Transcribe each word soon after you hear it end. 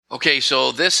Okay,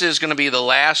 so this is going to be the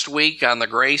last week on the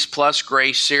Grace Plus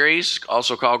Grace series,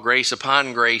 also called Grace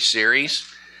Upon Grace series.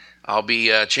 I'll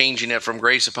be changing it from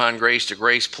Grace Upon Grace to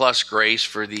Grace Plus Grace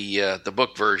for the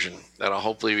book version that I'll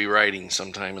hopefully be writing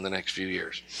sometime in the next few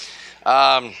years.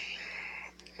 I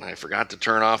forgot to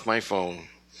turn off my phone.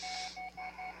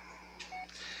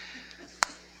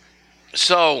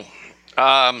 So,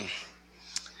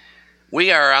 we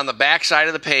are on the back side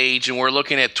of the page, and we're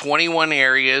looking at 21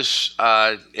 areas.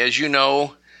 As you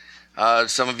know,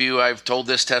 some of you I've told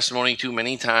this testimony to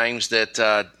many times,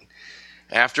 that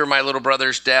after my little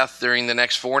brother's death, during the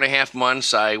next 4.5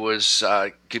 months, I was,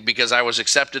 because I was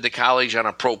accepted to college on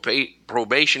a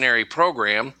probationary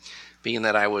program, being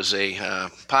that I was a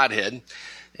pothead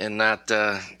and not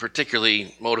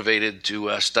particularly motivated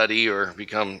to study or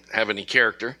have any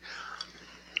character.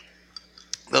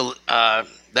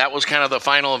 That was kind of the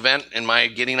final event in my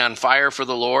getting on fire for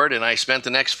the Lord, and I spent the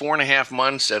next 4.5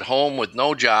 months at home with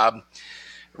no job,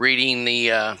 reading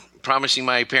promising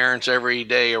my parents every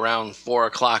day around 4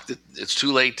 o'clock that it's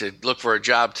too late to look for a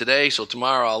job today, so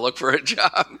tomorrow I'll look for a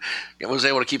job. I was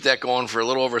able to keep that going for a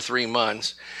little over 3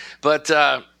 months. But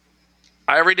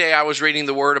every day I was reading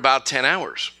the Word about 10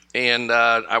 hours, and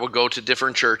I would go to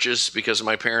different churches because of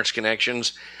my parents'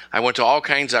 connections. I went to all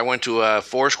kinds. I went to a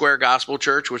Foursquare Gospel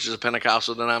Church, which is a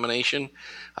Pentecostal denomination,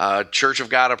 Church of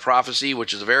God of Prophecy,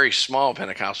 which is a very small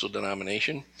Pentecostal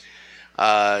denomination,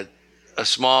 a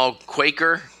small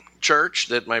Quaker church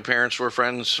that my parents were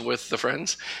friends with the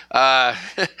friends, and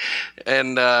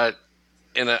in a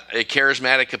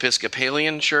charismatic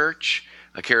Episcopalian church,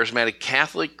 a charismatic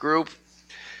Catholic group,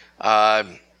 a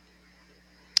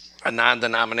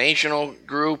non-denominational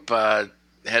group,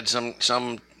 had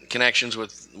some connections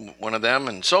with one of them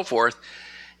and so forth.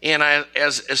 And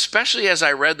especially as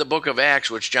I read the book of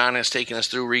Acts, which John has taken us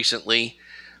through recently,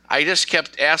 I just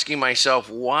kept asking myself,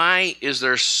 why is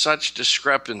there such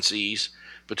discrepancies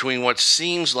between what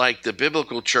seems like the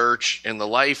biblical church and the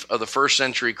life of the first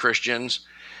century Christians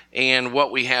and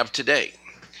what we have today?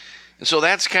 And so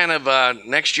that's kind of,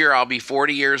 next year I'll be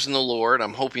 40 years in the Lord.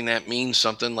 I'm hoping that means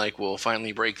something, like we'll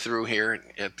finally break through here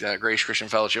at Grace Christian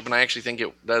Fellowship, and I actually think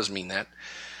it does mean that.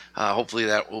 Hopefully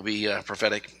that will be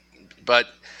prophetic. But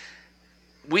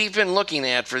we've been looking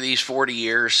at, for these 40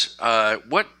 years,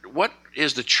 what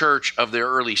is the church of the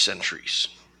early centuries?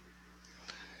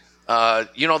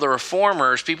 The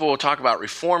Reformers, people will talk about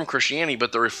Reformed Christianity,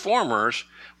 but the Reformers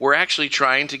were actually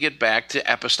trying to get back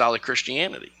to apostolic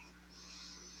Christianity.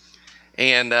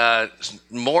 And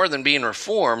more than being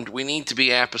Reformed, we need to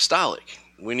be apostolic.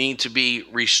 We need to be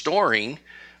restoring.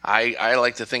 I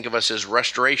like to think of us as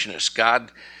restorationists.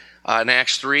 God, in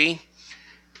Acts 3,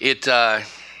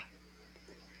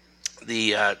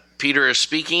 Peter is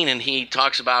speaking, and he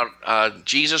talks about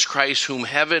Jesus Christ, whom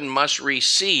heaven must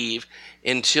receive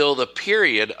until the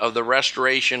period of the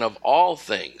restoration of all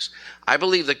things. I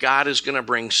believe that God is going to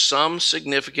bring some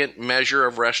significant measure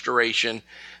of restoration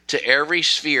to every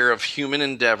sphere of human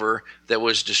endeavor that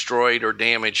was destroyed or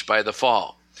damaged by the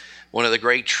fall. One of the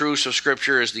great truths of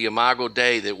Scripture is the Imago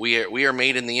Dei, that we are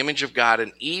made in the image of God,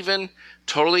 and even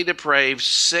totally depraved,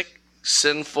 sick,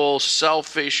 sinful,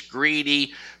 selfish,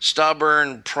 greedy,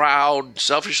 stubborn, proud,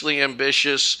 selfishly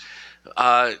ambitious,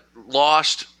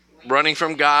 lost, running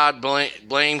from God,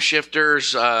 blame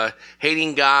shifters,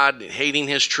 hating God, hating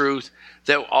His truth,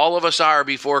 that all of us are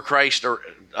before Christ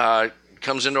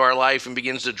comes into our life and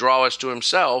begins to draw us to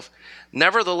Himself.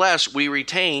 Nevertheless, we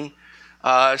retain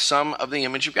some of the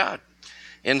image of God.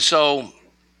 And so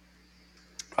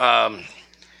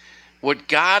what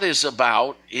God is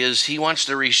about is He wants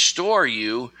to restore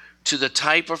you to the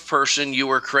type of person you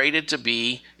were created to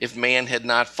be if man had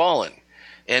not fallen.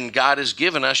 And God has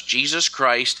given us Jesus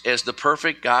Christ as the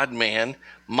perfect God-man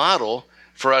model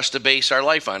for us to base our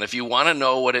life on. If you want to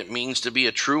know what it means to be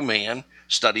a true man,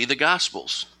 study the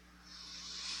Gospels.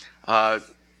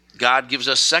 God gives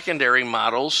us secondary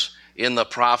models in the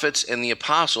prophets and the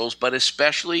apostles, but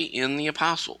especially in the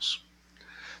apostles.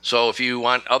 So if you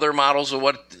want other models of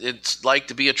what it's like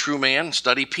to be a true man,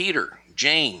 study Peter,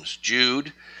 James,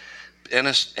 Jude,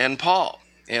 and Paul.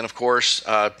 And of course,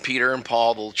 Peter and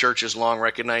Paul, the church has long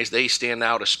recognized, they stand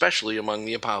out especially among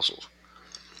the apostles.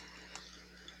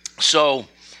 So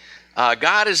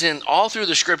God is in all through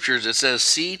the scriptures. It says,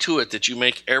 see to it that you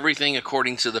make everything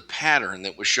according to the pattern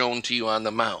that was shown to you on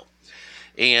the mount.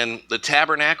 And the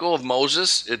tabernacle of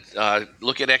Moses,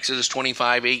 look at Exodus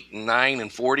 25, 8, and 9,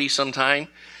 and 40 sometime,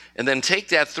 and then take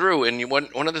that through. And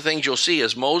one of the things you'll see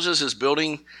is Moses is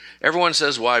building, everyone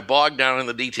says, well, I bogged down in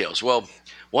the details. Well,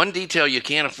 one detail you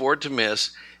can't afford to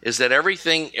miss is that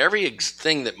everything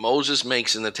that Moses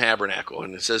makes in the tabernacle,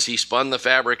 and it says he spun the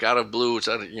fabric out of blue,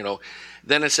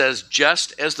 then it says,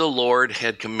 just as the Lord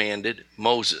had commanded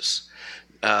Moses,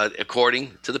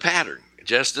 according to the pattern,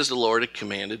 just as the Lord had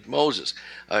commanded Moses.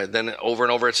 Then over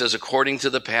and over it says, according to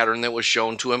the pattern that was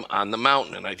shown to him on the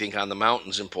mountain. And I think on the mountain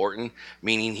is important,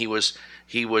 meaning he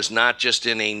was not just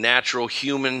in a natural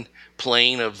human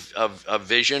plane of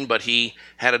vision, but he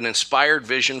had an inspired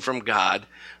vision from God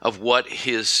of what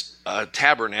his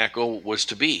tabernacle was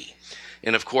to be.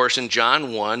 And of course, in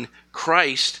John 1,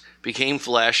 Christ became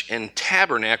flesh and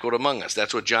tabernacled among us.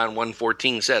 That's what John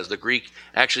 1:14 says. The Greek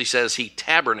actually says he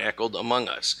tabernacled among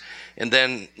us. And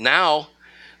then now,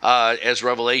 as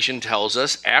Revelation tells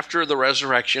us, after the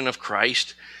resurrection of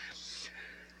Christ,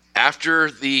 after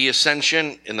the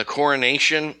ascension and the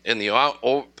coronation and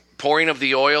the pouring of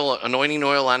the oil, anointing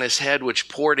oil on his head, which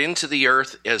poured into the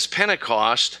earth as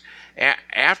Pentecost,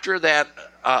 after that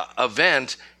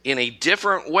event, in a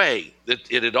different way,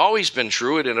 it had always been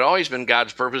true, it had always been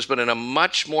God's purpose, but in a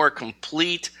much more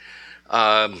complete,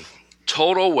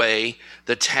 total way,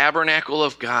 the tabernacle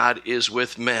of God is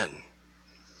with men.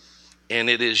 And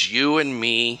it is you and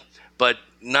me, but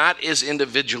not as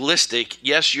individualistic.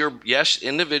 Yes,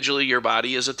 individually your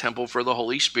body is a temple for the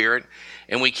Holy Spirit,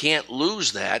 and we can't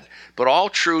lose that. But all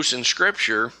truths in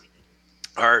Scripture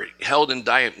are held in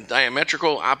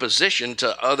diametrical opposition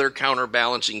to other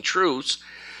counterbalancing truths,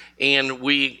 and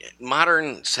we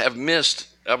moderns have missed.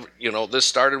 This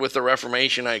started with the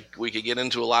Reformation. We could get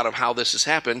into a lot of how this has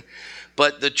happened,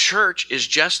 but the church is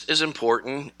just as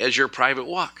important as your private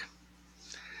walk.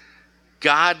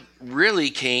 God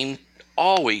really came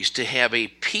always to have a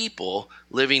people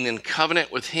living in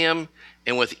covenant with him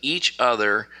and with each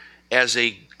other as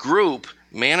a group,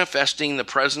 manifesting the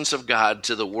presence of God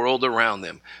to the world around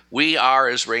them. We are,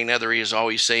 as Ray Nethery is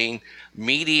always saying,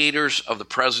 mediators of the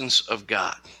presence of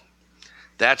God.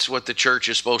 That's what the church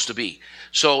is supposed to be.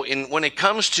 So when it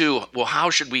comes to, how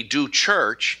should we do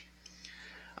church?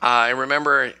 I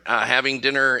remember having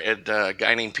dinner at a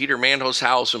guy named Peter Mando's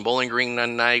house in Bowling Green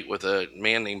one night with a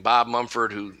man named Bob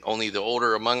Mumford, who only the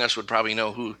older among us would probably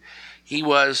know who he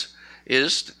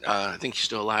is. I think he's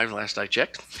still alive, last I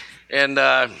checked. And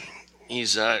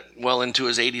he's well into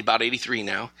his 80s, about 83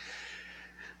 now.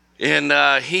 And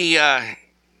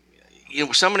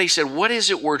somebody said, what is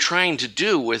it we're trying to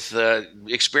do with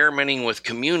experimenting with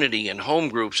community and home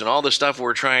groups and all the stuff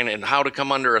we're trying, and how to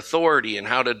come under authority and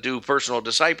how to do personal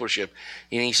discipleship?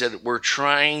 And he said, we're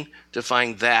trying to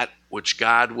find that which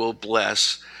God will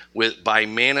bless by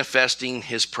manifesting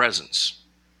his presence.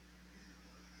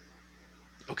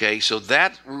 Okay, so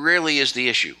that really is the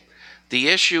issue. The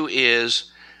issue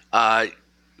is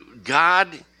God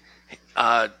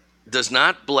does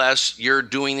not bless your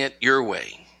doing it your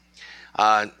way.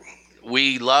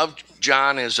 We love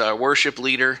John as our worship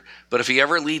leader, but if he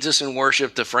ever leads us in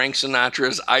worship to Frank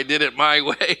Sinatra's I Did It My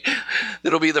Way,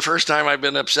 it'll be the first time I've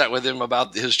been upset with him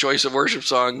about his choice of worship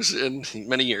songs in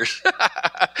many years.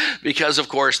 Because, of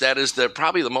course, that is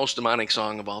probably the most demonic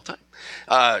song of all time.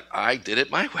 I Did It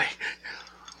My Way.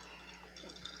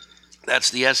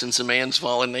 That's the essence of man's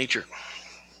fallen nature.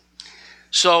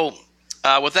 So,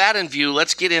 with that in view,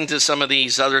 let's get into some of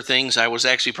these other things. I was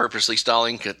actually purposely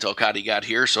stalling until Cody got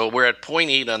here, so we're at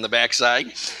point 8 on the backside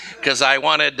because I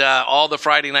wanted all the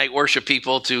Friday night worship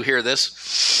people to hear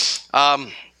this.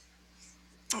 Point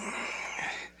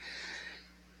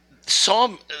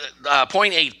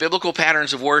 8, biblical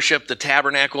patterns of worship, the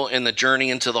tabernacle, and the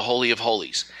journey into the Holy of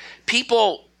Holies.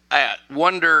 People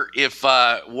wonder if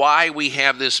why we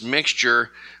have this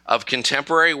mixture of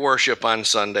contemporary worship on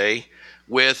Sunday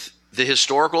with the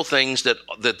historical things that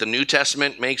the New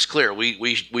Testament makes clear.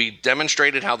 We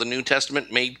demonstrated how the New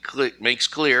Testament makes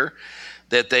clear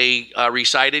that they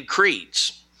recited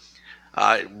creeds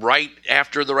right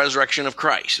after the resurrection of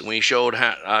Christ. And we showed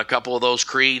a couple of those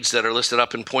creeds that are listed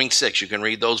up in point 6. You can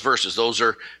read those verses. Those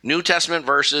are New Testament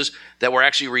verses that were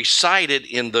actually recited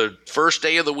in the first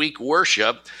day of the week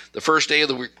worship, the first day of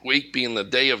the week being the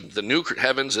day of the new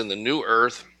heavens and the new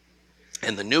earth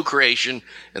and the new creation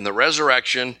and the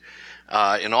resurrection,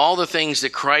 and all the things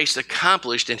that Christ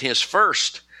accomplished in his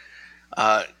first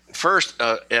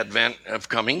advent of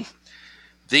coming.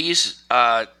 These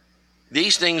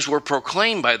things were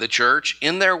proclaimed by the church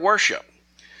in their worship.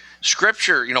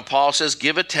 Scripture, Paul says,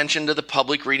 give attention to the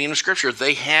public reading of Scripture.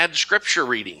 They had Scripture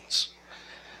readings.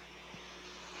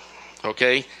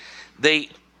 Okay?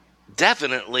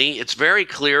 Definitely, it's very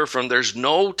clear there's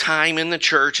no time in the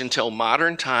church until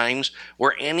modern times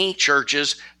where any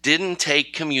churches didn't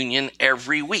take communion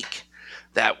every week.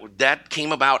 That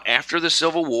came about after the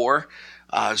Civil War.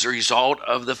 as a result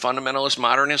of the fundamentalist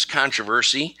modernist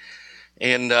controversy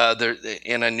and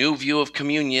a new view of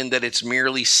communion that it's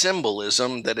merely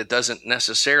symbolism, that it doesn't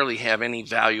necessarily have any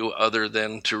value other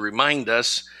than to remind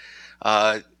us,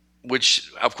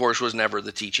 which of course was never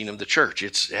the teaching of the church.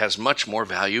 It has much more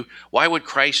value. Why would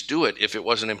Christ do it if it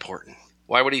wasn't important?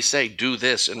 Why would he say, do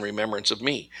this in remembrance of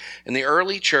me? And the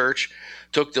early church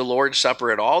took the Lord's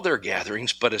Supper at all their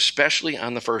gatherings, but especially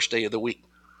on the first day of the week.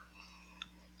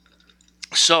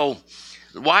 So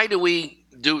why do we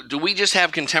just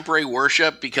have contemporary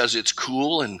worship because it's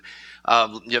cool? And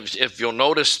if you'll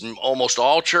notice, almost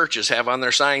all churches have on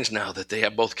their signs now that they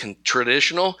have both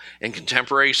traditional and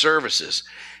contemporary services.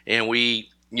 And we're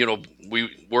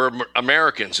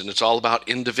Americans, and it's all about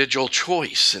individual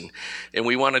choice. And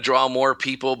we want to draw more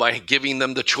people by giving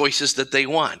them the choices that they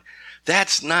want.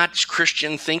 That's not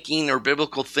Christian thinking or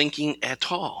biblical thinking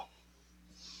at all.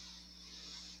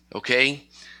 Okay?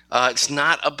 It's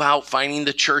not about finding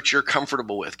the church you're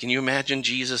comfortable with. Can you imagine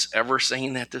Jesus ever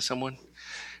saying that to someone?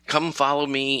 Come follow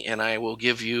me and I will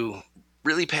give you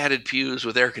really padded pews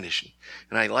with air conditioning.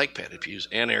 And I like padded pews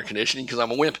and air conditioning because I'm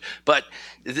a wimp. But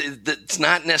it's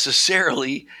not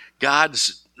necessarily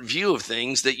God's view of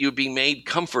things that you be made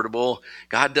comfortable.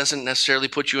 God doesn't necessarily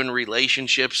put you in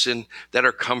relationships that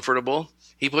are comfortable.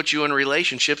 He puts you in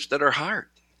relationships that are hard,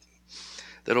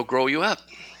 that'll grow you up,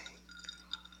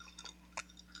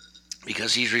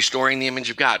 because he's restoring the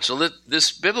image of God. So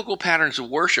this biblical patterns of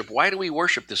worship, why do we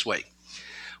worship this way?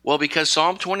 Well, because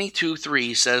Psalm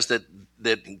 22:3 says that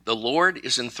the Lord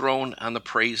is enthroned on the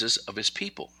praises of his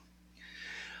people.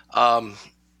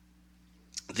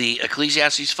 The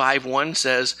Ecclesiastes 5:1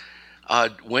 says,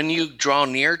 when you draw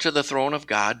near to the throne of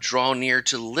God, draw near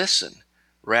to listen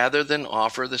rather than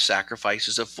offer the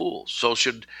sacrifices of fools.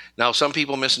 Now some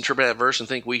people misinterpret that verse and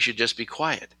think we should just be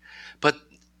quiet. But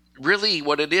really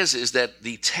what it is that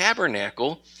the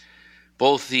tabernacle,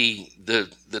 both the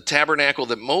tabernacle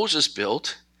that Moses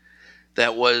built,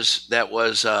 that was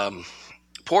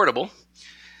portable,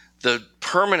 the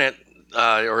permanent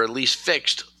or at least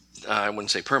fixed, I wouldn't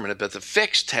say permanent, but the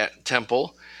fixed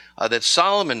temple that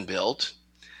Solomon built,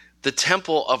 the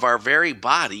temple of our very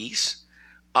bodies,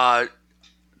 are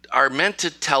meant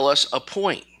to tell us a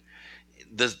point.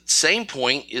 The same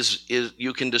point is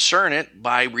you can discern it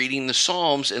by reading the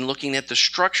Psalms and looking at the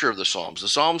structure of the Psalms. The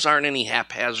Psalms aren't any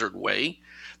haphazard way.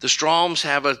 The Psalms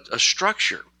have a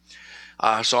structure.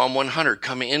 Psalm 100,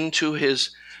 come into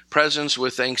his presence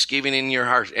with thanksgiving in your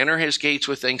hearts. Enter his gates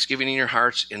with thanksgiving in your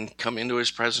hearts and come into his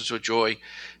presence with joy.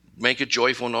 Make a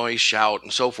joyful noise, shout,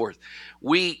 and so forth.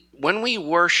 When we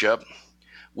worship,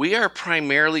 we are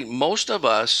primarily, most of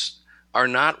us are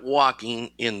not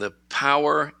walking in the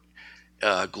power,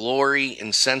 glory,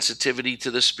 and sensitivity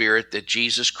to the Spirit that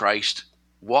Jesus Christ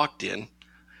walked in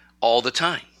all the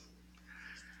time.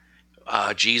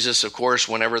 Jesus, of course,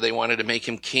 whenever they wanted to make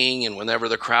him king and whenever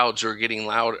the crowds were getting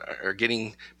loud or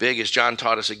getting big, as John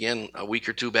taught us again a week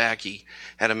or two back, he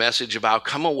had a message about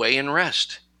come away and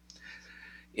rest.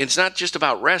 It's not just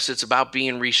about rest, it's about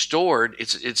being restored.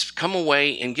 It's come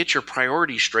away and get your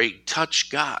priorities straight, touch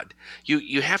God.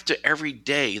 You have to every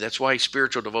day, that's why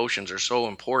spiritual devotions are so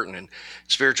important and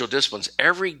spiritual disciplines.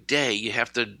 Every day you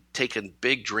have to take a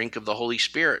big drink of the Holy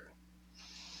Spirit.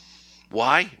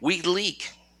 Why? We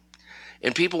leak.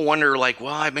 And people wonder, like,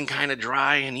 well, I've been kind of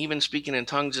dry and even speaking in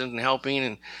tongues isn't helping.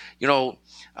 And, well,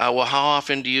 how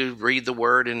often do you read the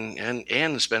word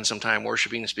and spend some time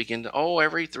worshiping and speaking?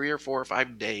 Every 3 or 4 or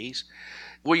 5 days.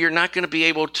 Well, you're not going to be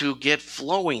able to get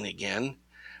flowing again.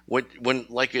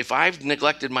 Like if I've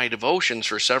neglected my devotions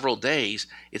for several days,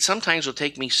 it sometimes will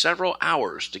take me several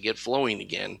hours to get flowing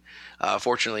again.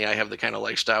 Fortunately, I have the kind of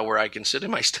lifestyle where I can sit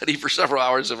in my study for several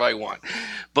hours if I want.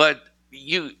 But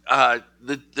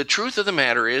the truth of the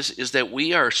matter is that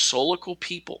we are solical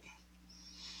people.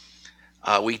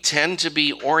 We tend to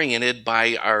be oriented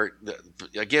by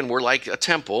again, we're like a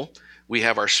temple. We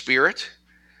have our spirit,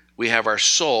 we have our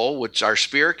soul, which our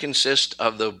spirit consists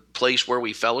of the place where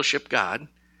we fellowship God,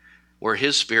 where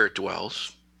his Spirit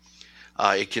dwells.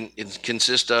 It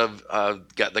consists of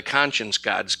the conscience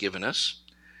God's given us,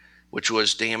 which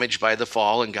was damaged by the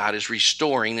fall, and God is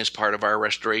restoring as part of our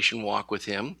restoration walk with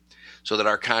him, so that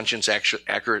our conscience actually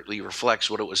accurately reflects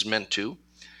what it was meant to.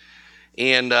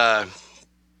 And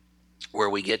where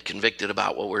we get convicted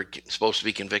about what we're supposed to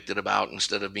be convicted about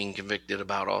instead of being convicted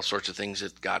about all sorts of things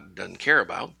that God doesn't care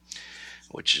about,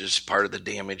 which is part of the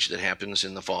damage that happens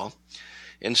in the fall.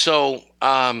 And so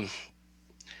our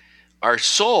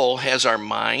soul has our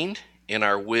mind and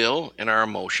our will and our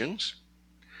emotions,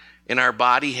 and our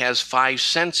body has 5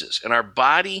 senses. And our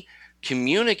body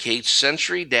communicates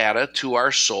sensory data to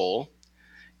our soul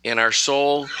And our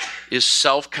soul is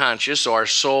self-conscious, so our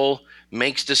soul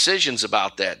makes decisions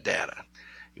about that data.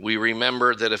 We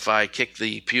remember that if I kick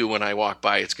the pew when I walk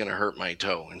by, it's going to hurt my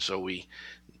toe. And so we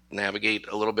navigate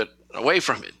a little bit away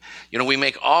from it. We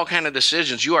make all kind of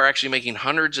decisions. You are actually making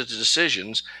hundreds of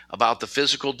decisions about the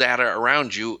physical data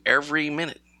around you every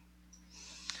minute.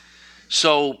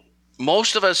 So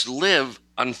most of us live,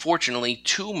 unfortunately,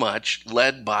 too much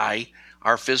led by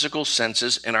our physical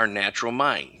senses and our natural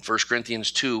mind. 1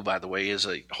 Corinthians 2, by the way, is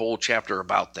a whole chapter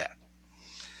about that,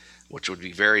 which would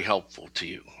be very helpful to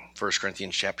you. 1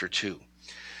 Corinthians chapter 2.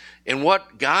 And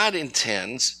what God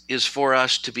intends is for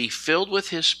us to be filled with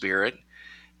His Spirit,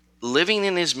 living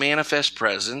in His manifest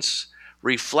presence,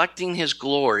 reflecting His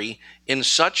glory in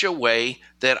such a way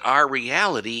that our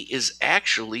reality is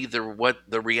actually the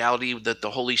reality that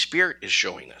the Holy Spirit is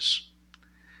showing us.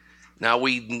 Now,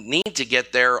 we need to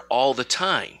get there all the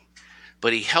time,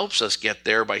 but He helps us get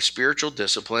there by spiritual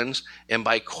disciplines and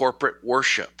by corporate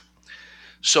worship.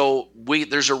 So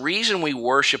there's a reason we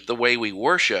worship the way we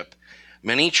worship.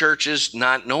 Many churches,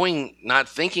 not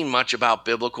thinking much about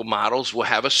biblical models, will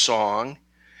have a song,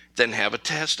 then have a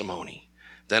testimony,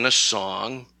 then a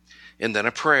song, and then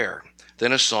a prayer,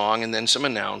 then a song, and then some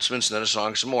announcements, then a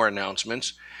song, some more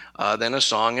announcements, then a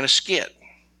song and a skit.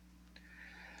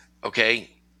 Okay?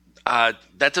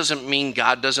 That doesn't mean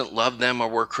God doesn't love them or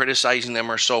we're criticizing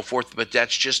them or so forth, but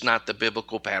that's just not the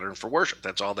biblical pattern for worship.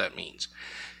 That's all that means.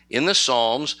 In the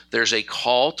Psalms, there's a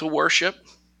call to worship,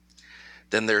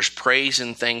 then there's praise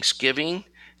and thanksgiving,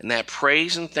 and that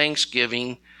praise and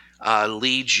thanksgiving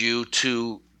leads you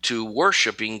to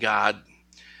worshiping God.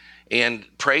 And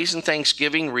praise and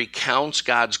thanksgiving recounts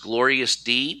God's glorious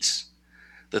deeds,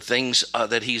 the things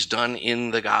that He's done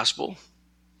in the gospel,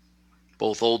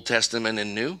 both Old Testament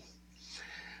and New.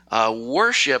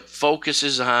 Worship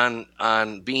focuses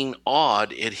on being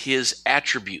awed at His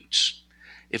attributes.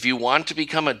 If you want to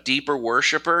become a deeper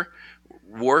worshiper,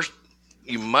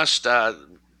 you must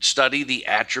study the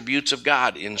attributes of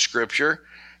God in Scripture.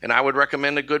 And I would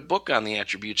recommend a good book on the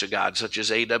attributes of God, such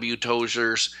as A.W.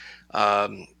 Tozer's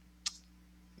The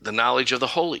Knowledge of the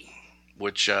Holy,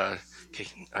 which I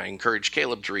encouraged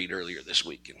Caleb to read earlier this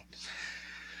week.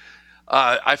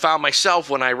 I found myself,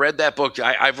 when I read that book,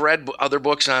 I've read other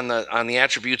books on the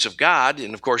attributes of God,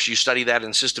 and of course you study that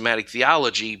in systematic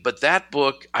theology, but that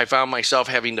book, I found myself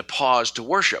having to pause to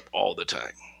worship all the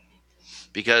time,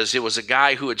 because it was a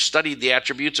guy who had studied the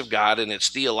attributes of God, and it's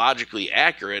theologically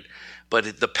accurate,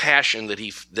 but the passion that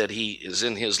he is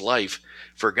in his life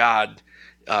for God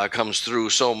comes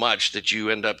through so much that you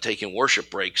end up taking worship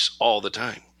breaks all the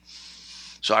time.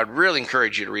 So I'd really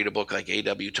encourage you to read a book like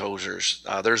A.W. Tozer's.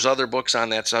 There's other books on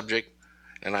that subject,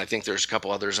 and I think there's a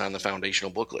couple others on the foundational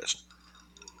book list.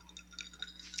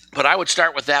 But I would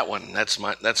start with that one. That's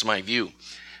my view.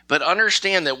 But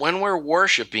understand that when we're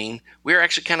worshiping, we're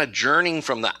actually kind of journeying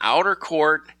from the outer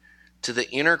court to the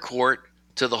inner court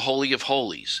to the Holy of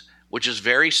Holies, which is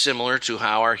very similar to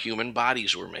how our human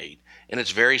bodies were made, and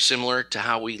it's very similar to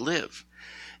how we live.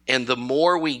 And the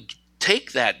more we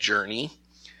take that journey,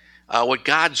 what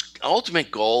God's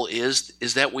ultimate goal is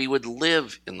that we would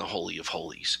live in the Holy of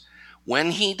Holies.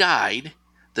 When He died,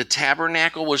 the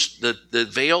tabernacle was, the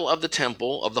veil of the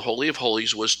temple of the Holy of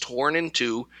Holies was torn in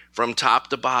two from top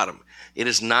to bottom. It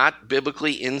is not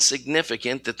biblically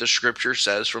insignificant that the Scripture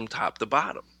says from top to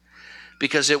bottom,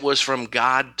 because it was from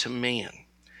God to man.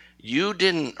 You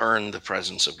didn't earn the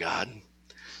presence of God.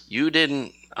 You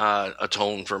didn't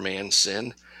atone for man's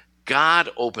sin. God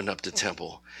opened up the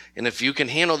temple. And if you can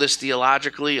handle this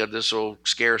theologically, or this will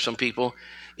scare some people,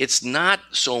 it's not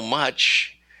so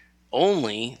much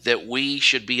only that we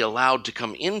should be allowed to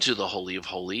come into the Holy of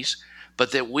Holies,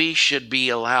 but that we should be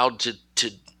allowed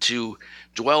to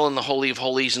dwell in the Holy of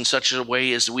Holies in such a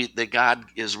way as that God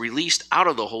is released out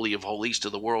of the Holy of Holies to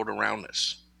the world around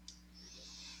us.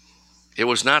 It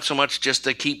was not so much just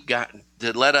to keep God,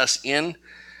 to let us in,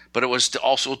 but it was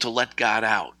also to let God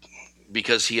out,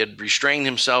 because He had restrained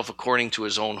Himself according to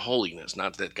His own holiness.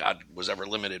 Not that God was ever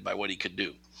limited by what He could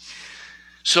do.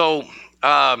 So,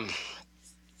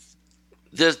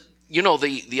 the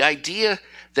idea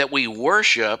that we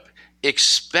worship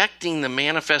expecting the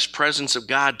manifest presence of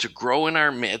God to grow in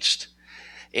our midst,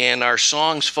 and our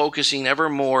songs focusing ever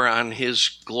more on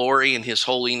His glory and His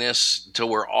holiness till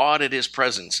we're awed at His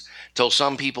presence, till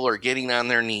some people are getting on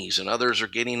their knees and others are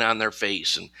getting on their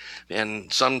face,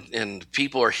 and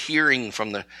people are hearing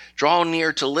from draw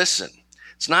near to listen.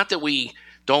 It's not that we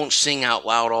don't sing out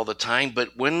loud all the time,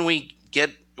 but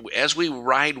as we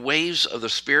ride waves of the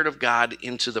Spirit of God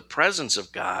into the presence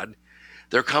of God,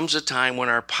 there comes a time when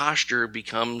our posture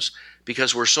becomes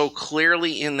because we're so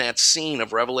clearly in that scene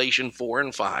of Revelation 4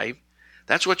 and 5.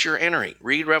 That's what you're entering.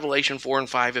 Read Revelation 4 and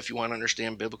 5 if you want to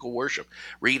understand biblical worship.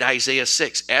 Read Isaiah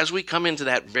 6. As we come into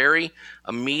that very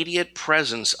immediate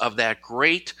presence of that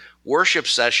great worship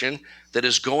session that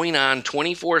is going on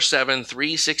 24/7,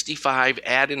 365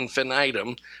 ad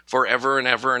infinitum, forever and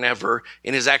ever and ever,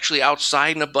 and is actually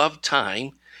outside and above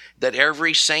time, that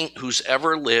every saint who's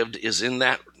ever lived is in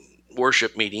that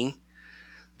worship meeting.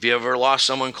 If you ever lost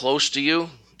someone close to you,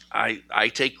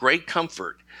 I take great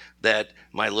comfort that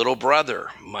my little brother,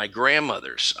 my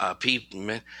grandmothers,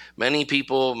 many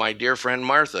people, my dear friend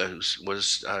Martha, who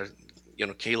was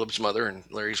Caleb's mother and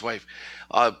Larry's wife,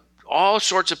 all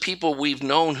sorts of people we've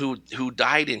known who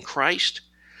died in Christ,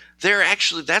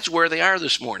 that's where they are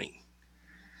this morning.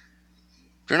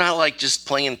 They're not like just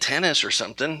playing tennis or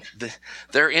something.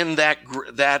 They're in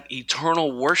that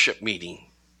eternal worship meeting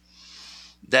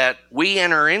that we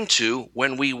enter into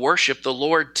when we worship the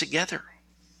Lord together.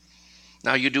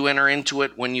 Now, you do enter into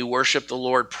it when you worship the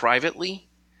Lord privately,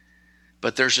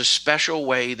 but there's a special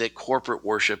way that corporate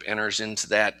worship enters into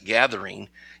that gathering,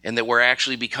 and that we're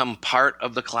actually become part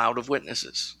of the cloud of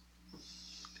witnesses.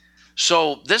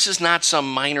 So this is not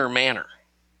some minor manner.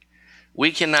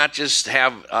 We cannot just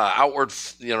have outward,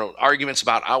 arguments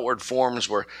about outward forms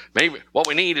where maybe what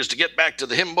we need is to get back to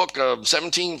the hymn book of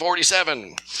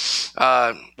 1747.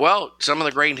 Well, some of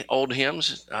the great old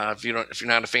hymns, if you're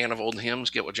not a fan of old hymns,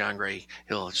 get with John Gray.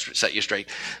 He'll set you straight.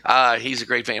 He's a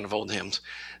great fan of old hymns.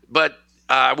 But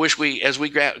I wish as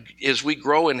we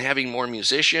grow in having more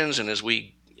musicians, and as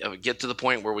we get to the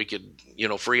point where we could,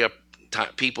 free up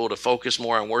people to focus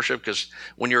more on worship, because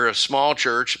when you're a small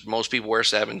church, most people wear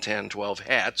 7, 10, 12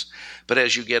 hats. But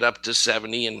as you get up to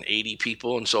 70 and 80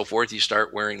 people and so forth, you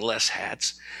start wearing less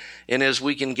hats. And as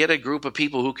we can get a group of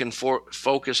people who can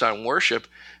focus on worship,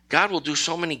 God will do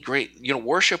so many great,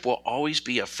 worship will always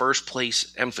be a first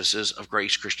place emphasis of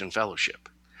Grace Christian Fellowship.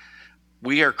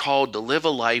 We are called to live a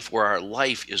life where our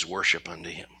life is worship unto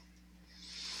Him.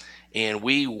 And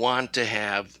we want to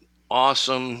have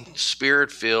awesome,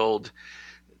 spirit-filled,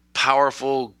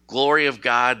 powerful glory of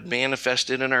God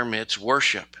manifested in our midst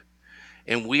worship.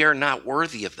 And we are not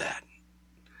worthy of that.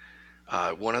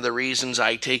 One of the reasons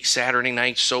I take Saturday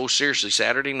night so seriously,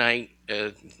 Saturday night,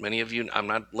 many of you, I'm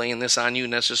not laying this on you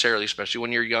necessarily, especially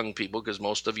when you're young people, because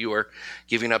most of you are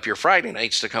giving up your Friday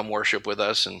nights to come worship with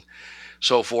us and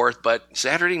so forth. But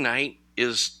Saturday night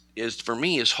is for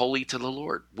me is holy to the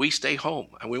Lord. We stay home,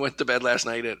 and we went to bed last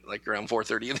night at like around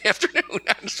 4:30 in the afternoon.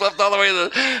 I slept all the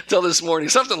way till this morning,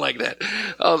 something like that.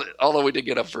 Although we did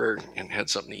get up and had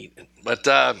something to eat, but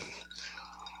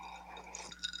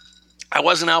I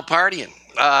wasn't out partying.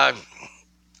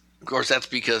 Of course, that's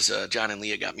because John and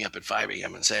Leah got me up at 5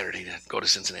 a.m. on Saturday to go to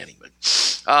Cincinnati. But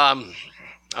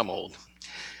I'm old.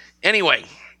 Anyway.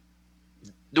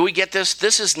 Do we get this?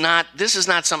 This is not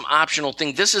some optional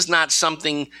thing. This is not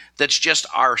something that's just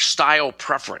our style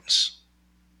preference.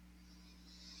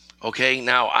 Okay,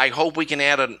 now I hope we can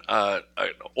add an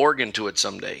organ to it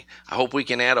someday. I hope we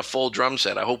can add a full drum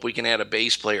set. I hope we can add a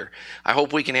bass player. I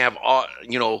hope we can have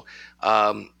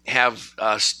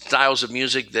styles of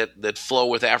music that flow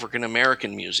with African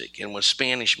American music and with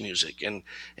Spanish music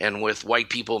and with white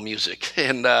people music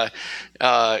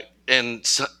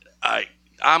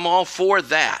I'm all for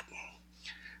that,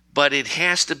 but it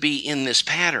has to be in this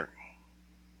pattern.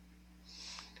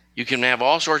 You can have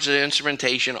all sorts of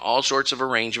instrumentation, all sorts of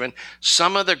arrangement.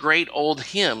 Some of the great old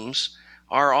hymns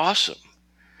are awesome.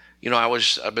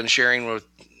 I've been sharing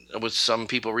with some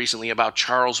people recently about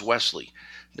Charles Wesley.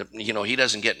 He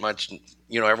doesn't get much.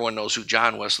 Everyone knows who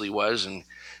John Wesley was,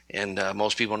 and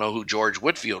most people know who George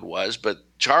Whitefield was. But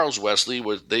Charles Wesley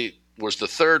was the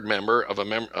third member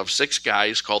of 6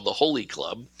 guys called the Holy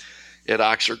Club at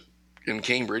Oxford and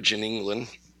Cambridge in England.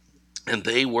 And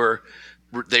they were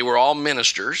all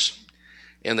ministers,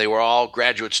 and they were all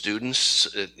graduate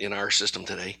students in our system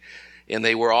today. And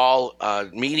they were all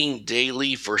meeting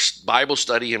daily for Bible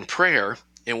study and prayer.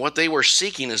 And what they were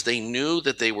seeking is they knew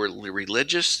that they were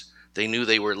religious, they knew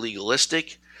they were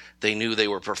legalistic, they knew they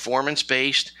were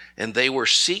performance-based, and they were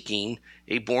seeking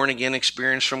a born-again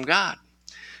experience from God.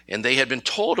 And they had been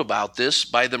told about this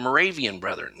by the Moravian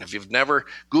Brethren. If you've never,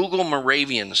 Google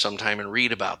Moravian sometime and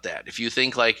read about that. If you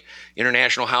think like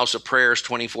International House of Prayers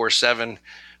 24/7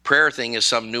 prayer thing is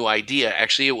some new idea,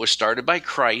 actually it was started by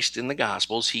Christ in the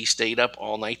Gospels. He stayed up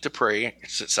all night to pray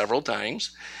several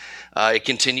times. It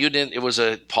continued,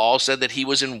 and Paul said that he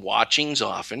was in watchings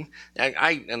often.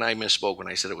 I misspoke when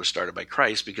I said it was started by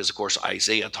Christ, because of course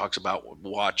Isaiah talks about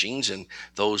watchings and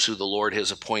those who the Lord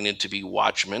has appointed to be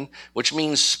watchmen, which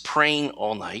means praying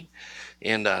all night.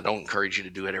 And I don't encourage you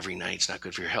to do it every night. It's not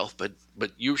good for your health, but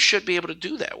you should be able to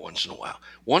do that once in a while.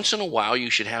 Once in a while, you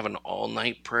should have an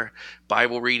all-night prayer,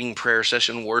 Bible reading, prayer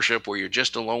session, worship, where you're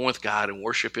just alone with God and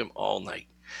worship Him all night.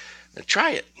 Now,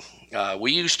 try it.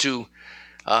 We used to.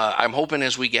 I'm hoping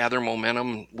as we gather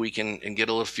momentum, we can and get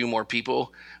a few more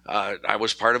people. I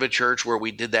was part of a church where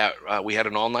we did that. We had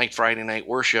an all-night Friday night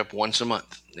worship once a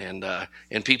month, and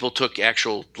people took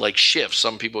actual like shifts.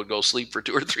 Some people would go sleep for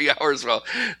 2 or 3 hours,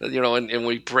 and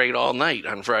we prayed all night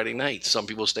on Friday night. Some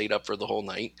people stayed up for the whole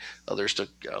night. Others took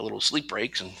little sleep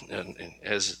breaks, and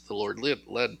as the Lord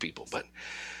led people. But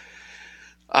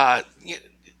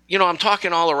I'm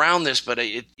talking all around this, but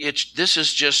this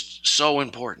is just so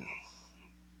important.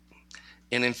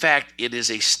 And in fact, it is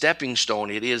a stepping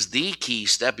stone. It is the key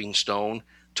stepping stone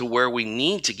to where we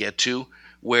need to get to,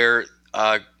 where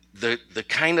the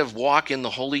kind of walk in the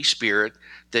Holy Spirit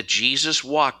that Jesus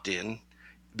walked in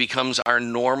becomes our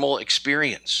normal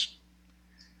experience.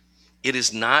 It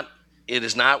is not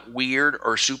weird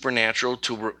or supernatural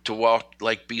to walk,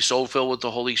 like, be so filled with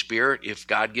the Holy Spirit. If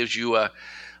God gives you a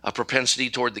propensity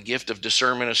toward the gift of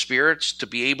discernment of spirits, to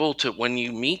be able to, when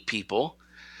you meet people,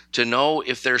 to know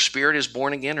if their spirit is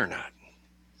born again or not,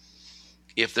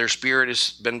 if their spirit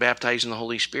has been baptized in the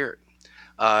Holy Spirit,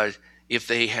 if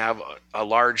they have a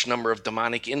large number of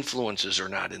demonic influences or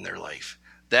not in their life.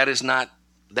 That is not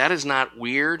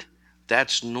weird.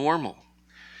 That's normal.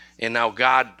 And now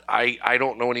God, I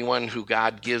don't know anyone who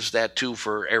God gives that to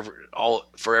for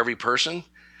every person,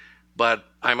 but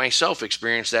I myself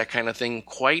experience that kind of thing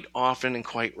quite often and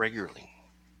quite regularly,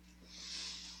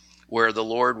 where the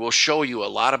Lord will show you a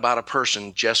lot about a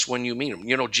person just when you meet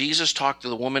him. Jesus talked to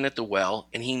the woman at the well,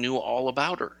 and he knew all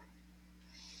about her.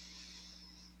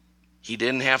 He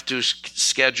didn't have to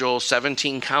schedule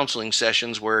 17 counseling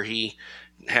sessions where he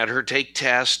had her take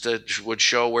tests that would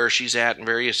show where she's at in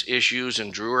various issues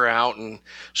and drew her out and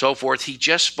so forth. He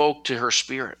just spoke to her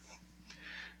spirit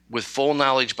with full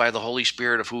knowledge by the Holy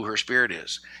Spirit of who her spirit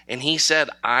is. And he said,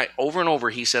 over and over,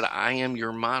 he said, I am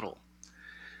your model.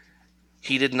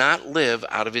 He did not live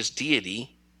out of his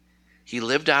deity. He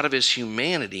lived out of his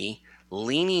humanity,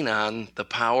 leaning on the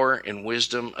power and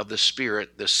wisdom of the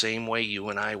Spirit the same way you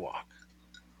and I walk.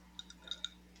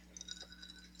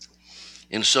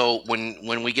 And so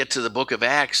when we get to the book of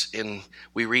Acts and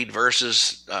we read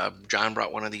verses, John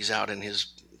brought one of these out in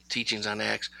his teachings on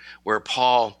Acts, where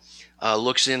Paul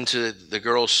looks into the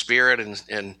girl's spirit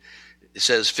and it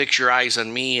says, fix your eyes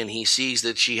on me, and he sees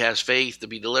that she has faith to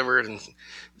be delivered and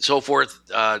so forth.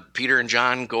 Peter and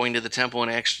John going to the temple in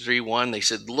Acts 3:1, they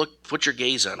said, look, put your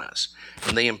gaze on us.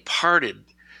 And they imparted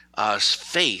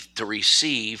faith to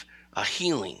receive a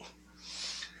healing.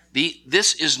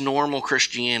 This is normal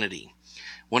Christianity.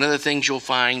 One of the things you'll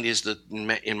find is that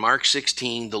in Mark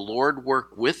 16, the Lord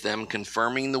worked with them,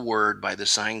 confirming the word by the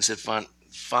signs that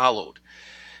followed.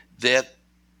 That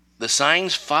the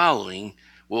signs following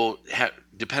will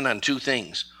depend on two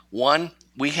things. One,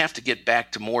 we have to get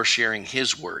back to more sharing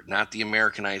his word, not the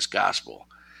Americanized gospel.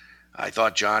 I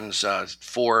thought John's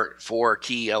four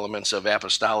key elements of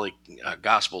apostolic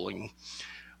gospeling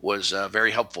was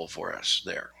very helpful for us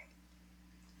there.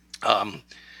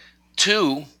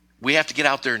 Two, we have to get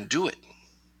out there and do it.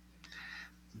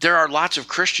 There are lots of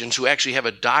Christians who actually have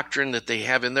a doctrine that they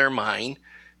have in their mind,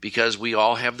 because we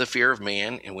all have the fear of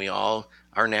man and we all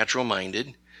are natural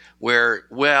minded, where,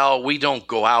 well, we don't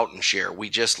go out and share.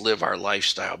 We just live our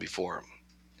lifestyle before him.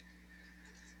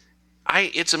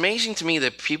 It's amazing to me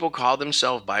that people call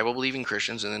themselves Bible-believing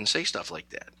Christians and then say stuff like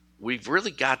that. We've really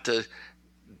got to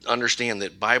understand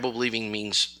that Bible-believing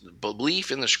means, belief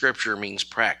in the Scripture means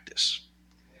practice.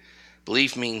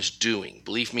 Belief means doing.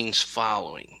 Belief means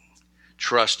following,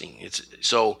 trusting.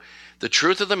 So the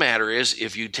truth of the matter is,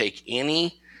 if you take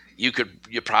you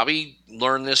probably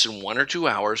learn this in 1 or 2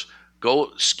 hours.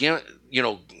 Go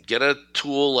get a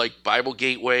tool like Bible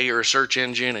Gateway or a search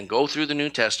engine and go through the New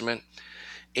Testament,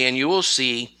 and you will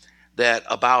see that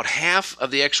about half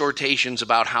of the exhortations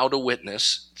about how to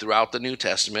witness throughout the New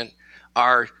Testament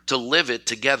are to live it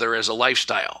together as a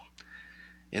lifestyle.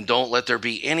 And don't let there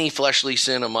be any fleshly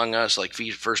sin among us, like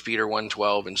 1 Peter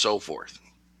 1:12 and so forth.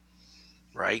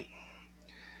 Right?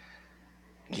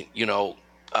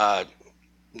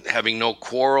 Having no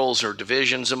quarrels or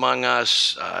divisions among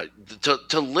us,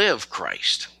 to live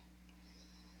Christ.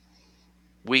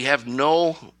 We have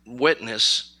no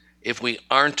witness if we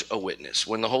aren't a witness.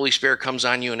 When the Holy Spirit comes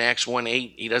on you in Acts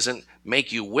 1:8, he doesn't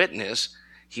make you witness,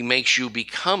 he makes you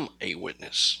become a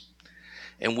witness.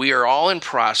 And we are all in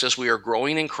process. We are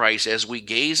growing in Christ as we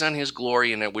gaze on his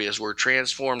glory, and as we're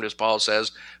transformed, as Paul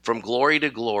says, from glory to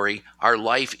glory. Our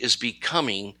life is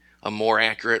becoming a more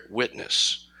accurate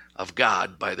witness of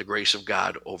God by the grace of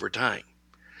God over time.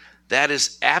 That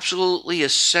is absolutely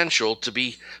essential to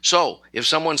be. So if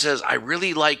someone says, I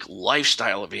really like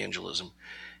lifestyle evangelism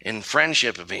and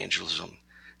friendship evangelism,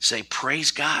 say,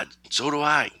 praise God, so do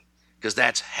I, because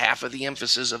that's half of the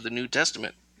emphasis of the New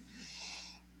Testament.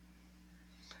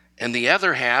 And the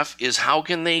other half is, how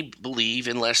can they believe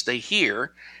unless they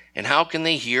hear? And how can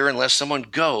they hear unless someone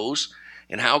goes?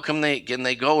 And how can they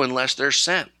go unless they're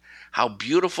sent? How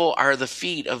beautiful are the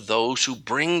feet of those who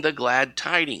bring the glad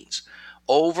tidings.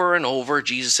 Over and over,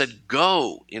 Jesus said,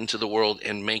 go into the world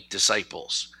and make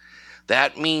disciples.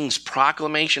 That means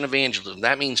proclamation evangelism.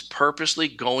 That means purposely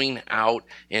going out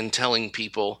and telling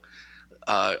people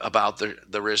about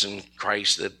the risen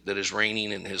Christ that is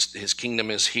reigning, and his kingdom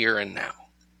is here and now.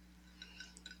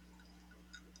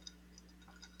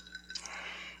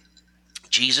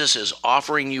 Jesus is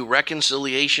offering you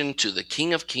reconciliation to the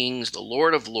King of Kings, the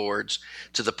Lord of Lords,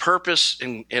 to the purpose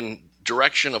and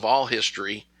direction of all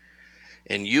history,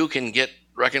 and you can get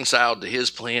reconciled to his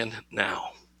plan now.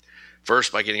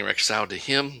 First, by getting reconciled to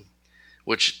him,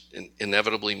 which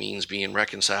inevitably means being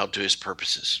reconciled to his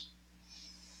purposes.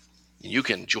 You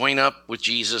can join up with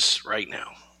Jesus right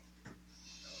now.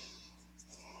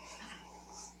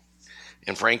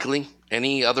 And frankly,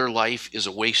 any other life is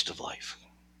a waste of life.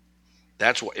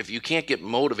 That's what, if you can't get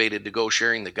motivated to go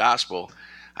sharing the gospel,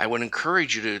 I would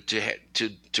encourage you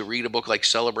to read a book like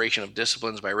Celebration of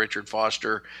Disciplines by Richard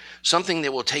Foster, something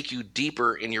that will take you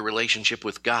deeper in your relationship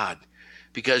with God,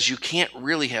 because you can't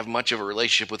really have much of a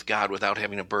relationship with God without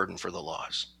having a burden for the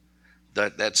lost.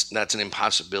 That's an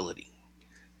impossibility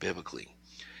biblically.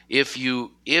 If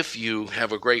you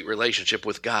have a great relationship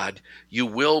with God, you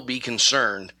will be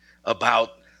concerned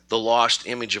about the lost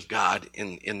image of God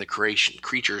in the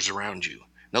creatures around you.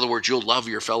 In other words, you'll love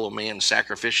your fellow man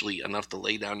sacrificially enough to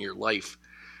lay down your life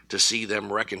to see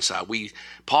them reconciled.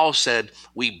 Paul said,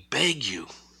 we beg you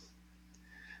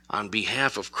on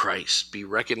behalf of Christ, be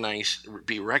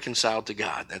reconciled to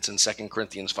God. That's in 2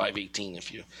 Corinthians 5:18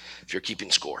 if you're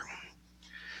keeping score.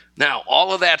 Now,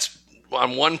 all of that's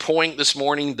on one point this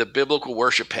morning, the biblical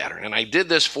worship pattern. And I did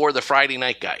this for the Friday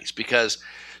night guys, because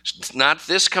it's not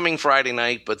this coming Friday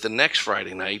night, but the next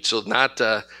Friday night. So not,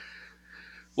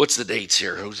 what's the dates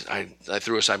here? I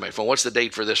threw aside my phone. What's the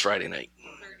date for this Friday night?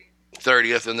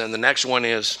 30th. And then the next one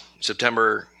is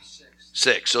September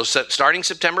 6th. So starting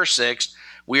September 6th,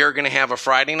 we are going to have a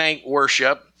Friday night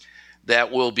worship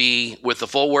that will be with the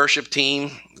full worship team.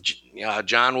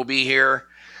 John will be here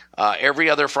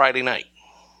every other Friday night.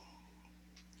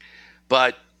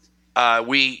 But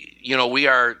we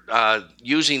are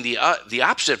using the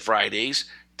opposite Fridays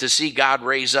to see God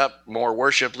raise up more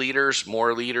worship leaders,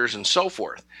 more leaders, and so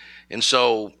forth. And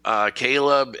so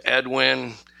Caleb,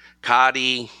 Edwin,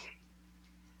 Cody,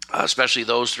 especially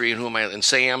those three, and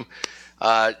Sam,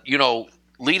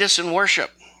 lead us in worship.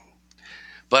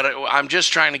 But I'm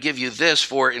just trying to give you this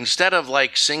for, instead of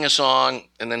like sing a song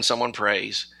and then someone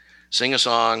prays, sing a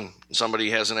song, somebody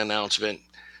has an announcement,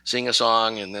 sing a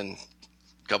song, and then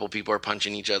couple people are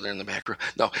punching each other in the back room.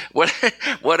 No,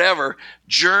 whatever.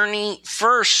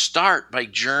 Start by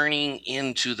journeying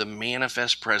into the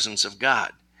manifest presence of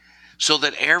God, so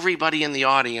that everybody in the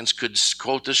audience could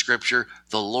quote the scripture,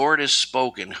 the Lord has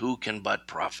spoken, who can but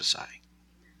prophesy?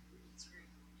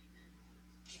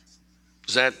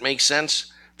 Does that make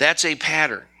sense? That's a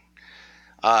pattern.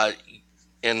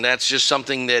 And that's just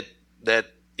something that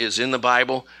is in the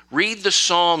Bible. Read the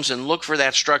Psalms and look for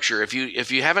that structure. If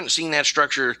you haven't seen that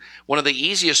structure, one of the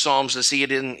easiest Psalms to see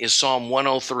it in is Psalm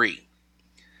 103.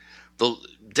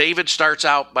 David starts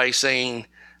out by saying,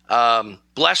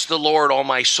 bless the Lord, all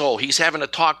my soul. He's having to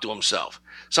talk to himself.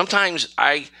 Sometimes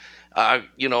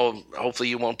hopefully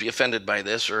you won't be offended by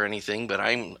this or anything, but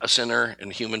I'm a sinner and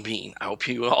a human being. I hope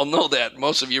you all know that.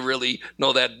 Most of you really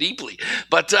know that deeply.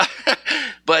 But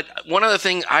one other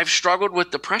thing, I've struggled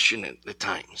with depression at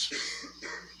times.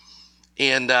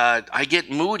 And I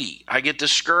get moody. I get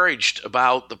discouraged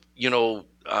about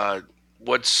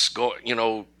what's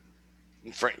going,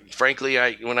 frankly,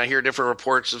 when I hear different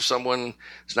reports of someone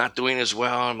that's not doing as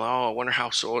well, I wonder how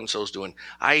so-and-so's doing.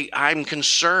 I'm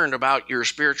concerned about your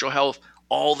spiritual health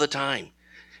all the time.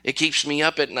 It keeps me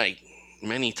up at night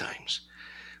many times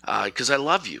because I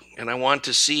love you, and I want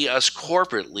to see us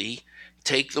corporately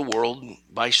take the world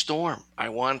by storm. I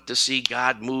want to see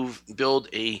God build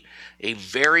a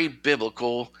very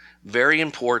biblical, very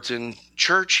important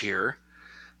church here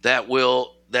that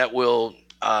will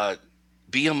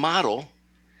be a model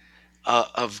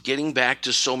of getting back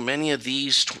to so many of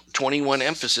these 21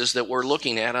 emphases that we're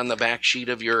looking at on the back sheet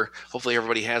of your. Hopefully,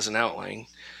 everybody has an outline.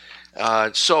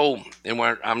 I'm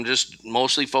just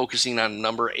mostly focusing on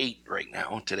number 8 right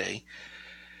now today.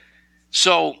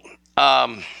 So,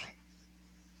 I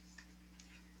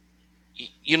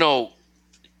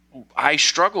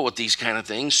struggle with these kind of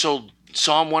things. So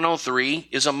Psalm 103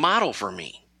 is a model for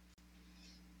me.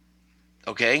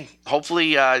 Okay,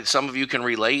 hopefully some of you can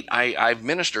relate. I've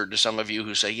ministered to some of you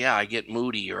who say, yeah, I get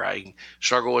moody or I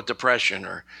struggle with depression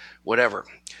or whatever.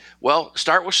 Well,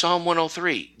 start with Psalm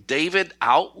 103. David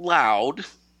out loud,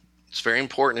 it's very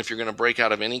important if you're going to break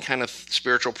out of any kind of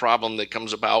spiritual problem that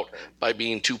comes about by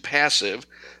being too passive,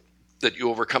 that you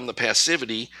overcome the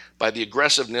passivity by the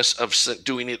aggressiveness of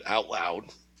doing it out loud.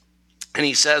 And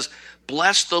he says,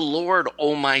 bless the Lord,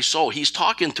 O my soul. He's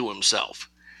talking to himself.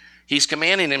 He's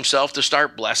commanding himself to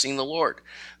start blessing the Lord.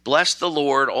 Bless the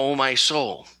Lord, O my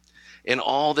soul, and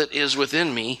all that is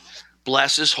within me,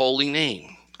 bless his holy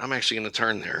name. I'm actually going to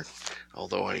turn there,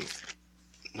 although I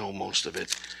know most of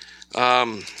it.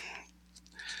 Then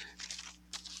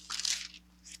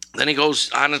he goes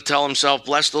on to tell himself,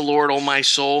 bless the Lord, O my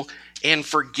soul, and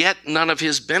forget none of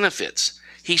his benefits.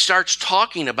 He starts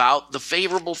talking about the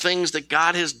favorable things that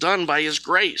God has done by his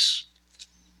grace.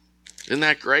 Isn't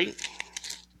that great?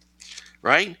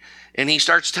 Right? And he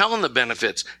starts telling the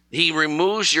benefits. He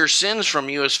removes your sins from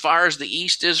you as far as the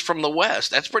east is from the west.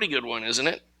 That's a pretty good one, isn't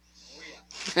it? Oh,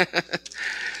 yeah.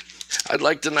 I'd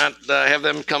like to not have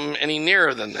them come any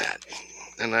nearer than that.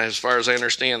 And as far as I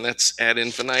understand, that's ad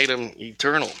infinitum,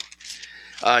 eternal.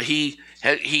 He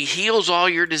heals all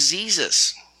your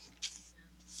diseases.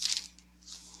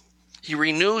 He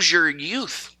renews your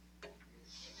youth.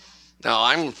 Now,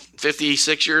 I'm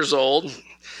 56 years old.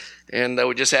 And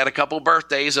we just had a couple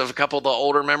birthdays of a couple of the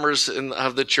older members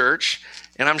of the church.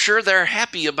 And I'm sure they're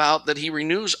happy about that he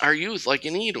renews our youth like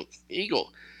an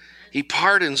eagle. He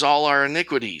pardons all our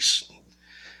iniquities.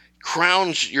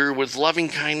 Crowns you with loving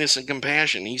kindness and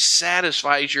compassion. He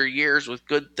satisfies your years with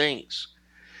good things.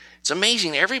 It's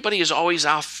amazing. Everybody is always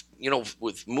off,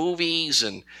 with movies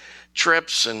and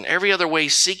trips and every other way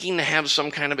seeking to have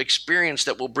some kind of experience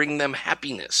that will bring them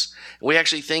happiness. We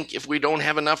actually think if we don't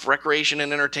have enough recreation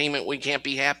and entertainment, we can't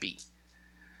be happy.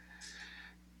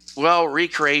 Well,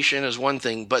 recreation is one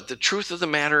thing, but the truth of the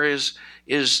matter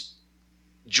is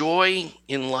joy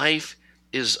in life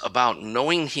is about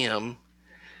knowing him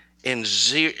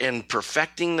and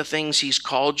perfecting the things he's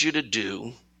called you to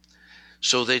do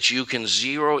so that you can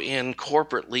zero in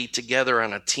corporately together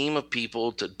on a team of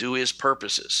people to do his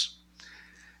purposes.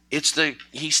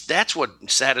 That's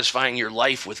what satisfying your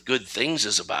life with good things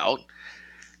is about.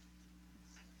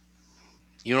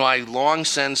 I long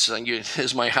since,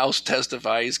 as my house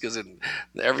testifies, because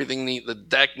the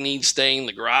deck needs stained,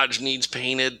 the garage needs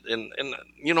painted, and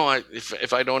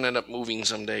if I don't end up moving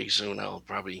someday soon, I'll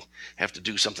probably have to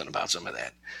do something about some of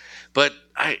that. But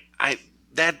I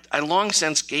long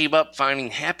since gave up finding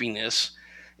happiness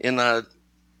in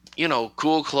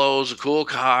cool clothes, a cool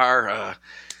car,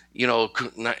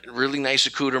 really nice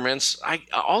accoutrements.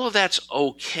 All of that's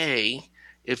okay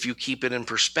if you keep it in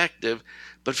perspective.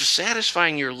 But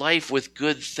satisfying your life with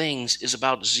good things is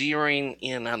about zeroing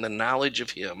in on the knowledge of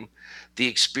him, the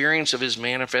experience of his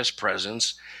manifest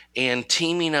presence, and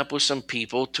teaming up with some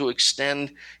people to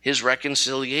extend his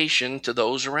reconciliation to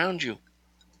those around you.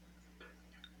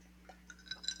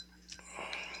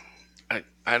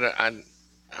 I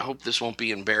hope this won't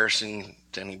be embarrassing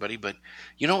to anybody, but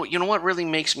you know what really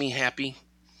makes me happy?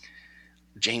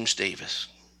 James Davis.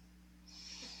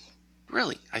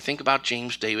 Really, I think about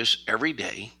James Davis every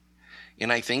day,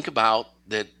 and I think about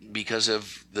that because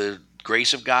of the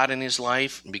grace of God in his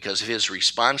life, and because of his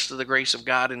response to the grace of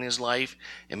God in his life,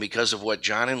 and because of what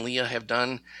John and Leah have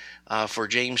done for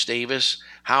James Davis,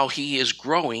 how he is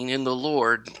growing in the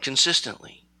Lord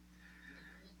consistently.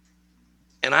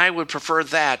 And I would prefer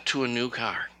that to a new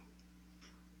car.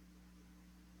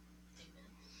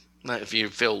 Now, if you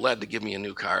feel led to give me a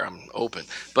new car, I'm open.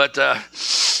 But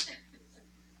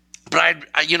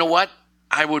you know what?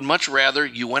 I would much rather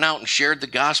you went out and shared the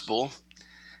gospel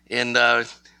and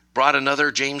brought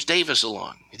another James Davis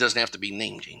along. He doesn't have to be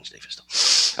named James Davis,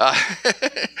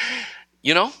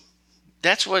 though.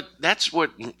 That's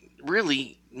what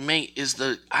really is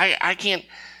the. I can't.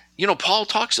 Paul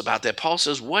talks about that. Paul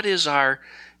says, "What is our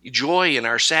joy and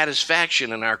our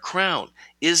satisfaction and our crown?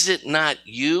 Is it not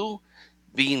you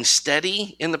being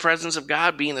steady in the presence of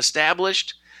God, being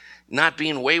established, not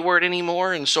being wayward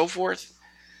anymore, and so forth.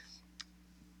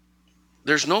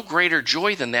 There's no greater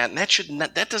joy than that, and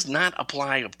that does not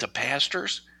apply to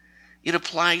pastors. It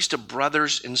applies to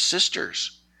brothers and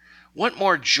sisters. What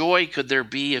more joy could there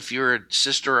be if you're a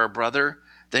sister or brother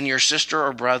than your sister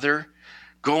or brother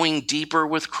going deeper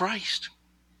with Christ,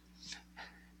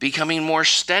 becoming more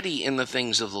steady in the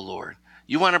things of the Lord?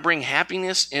 You want to bring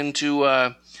happiness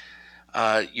into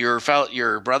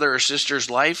your brother or sister's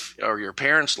life, or your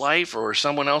parent's life, or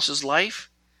someone else's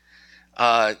life?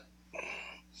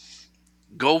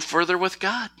 Go further with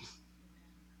God.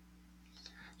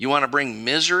 You want to bring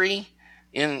misery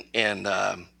in and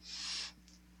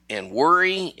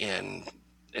worry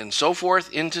and so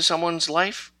forth into someone's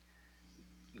life?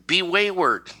 Be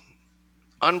wayward,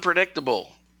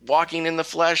 unpredictable, walking in the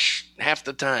flesh half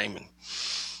the time.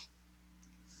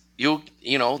 You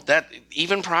know that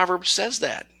even Proverbs says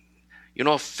that. You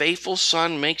know, a faithful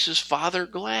son makes his father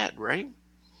glad, right?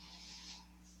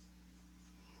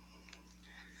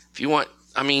 Everyone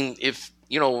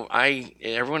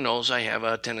knows I have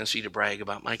a tendency to brag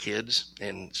about my kids,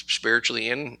 and spiritually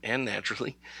and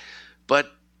naturally.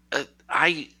 But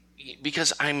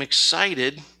because I'm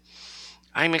excited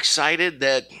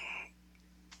that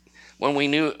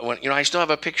I still have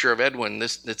a picture of Edwin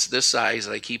that's this size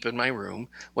that I keep in my room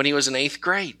when he was in 8th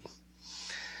grade.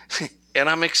 And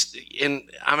I'm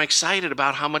excited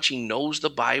about how much he knows the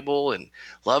Bible and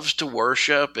loves to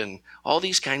worship and all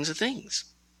these kinds of things.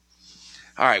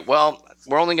 All right, well,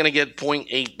 we're only going to get point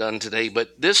 8 done today,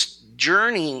 but this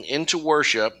journeying into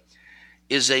worship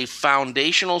is a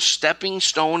foundational stepping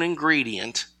stone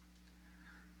ingredient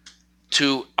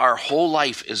to our whole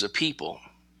life as a people,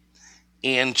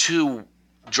 and to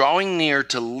drawing near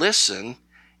to listen.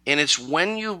 And it's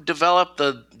when you develop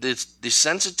the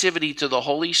sensitivity to the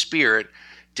Holy Spirit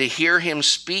to hear him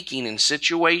speaking in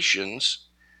situations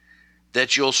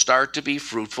that you'll start to be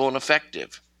fruitful and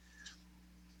effective,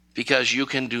 because you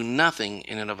can do nothing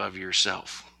in and of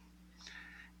yourself.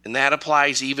 And that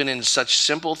applies even in such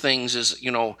simple things as,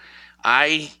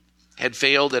 I had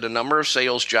failed at a number of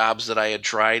sales jobs that I had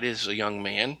tried as a young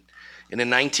man. And in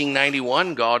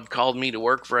 1991, God called me to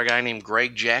work for a guy named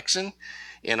Greg Jackson.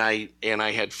 And I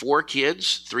had 4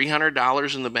 kids,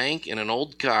 $300 in the bank, and an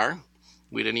old car.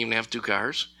 We didn't even have 2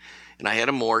 cars. And I had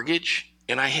a mortgage,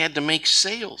 and I had to make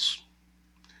sales.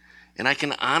 And I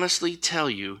can honestly tell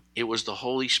you, it was the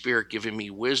Holy Spirit giving me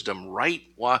wisdom right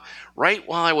while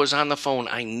I was on the phone.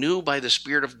 I knew by the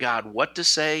Spirit of God what to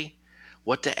say,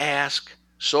 what to ask,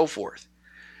 so forth.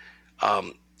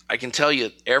 I can tell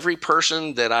you, every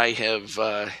person that I have,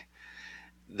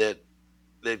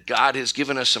 that God has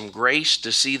given us some grace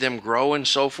to see them grow and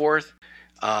so forth,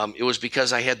 it was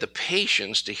because I had the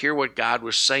patience to hear what God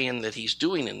was saying that he's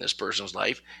doing in this person's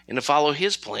life and to follow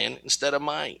his plan instead of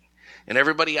mine. And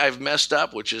everybody I've messed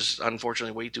up, which is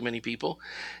unfortunately way too many people,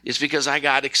 is because I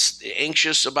got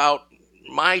anxious about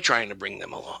my trying to bring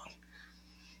them along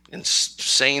and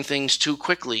saying things too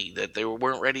quickly that they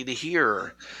weren't ready to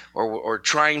hear, or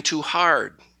trying too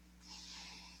hard.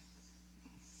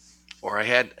 Or I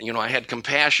had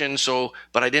compassion,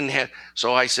 but I didn't have,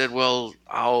 so I said, well,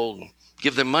 I'll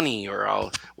give them money or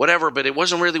I'll whatever, but it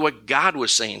wasn't really what God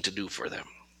was saying to do for them.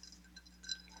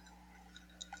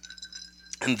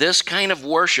 And this kind of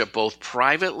worship, both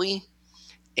privately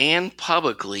and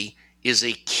publicly, is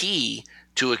a key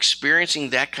to experiencing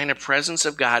that kind of presence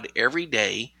of God every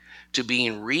day, to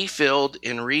being refilled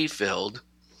and refilled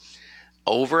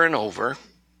over and over.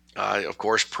 Of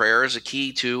course, prayer is a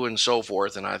key too, and so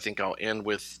forth. And I think I'll end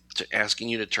with asking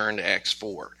you to turn to Acts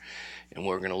 4. And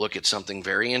we're going to look at something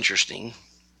very interesting.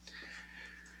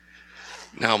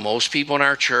 Now, most people in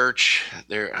our church,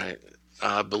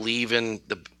 believe in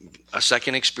a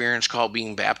second experience called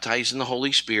being baptized in the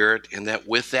Holy Spirit, and that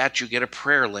with that you get a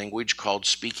prayer language called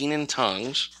speaking in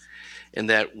tongues, and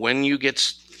that when you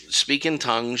speak in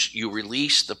tongues, you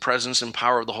release the presence and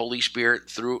power of the Holy Spirit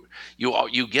through you.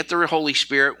 You get the Holy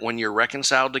Spirit when you're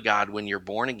reconciled to God, when you're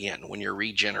born again, when you're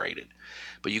regenerated.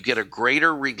 But you get a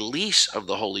greater release of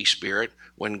the Holy Spirit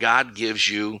when God gives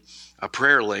you a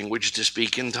prayer language to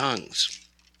speak in tongues.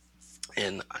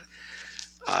 And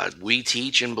we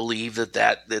teach and believe that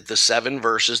the 7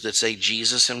 verses that say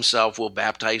Jesus himself will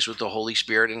baptize with the Holy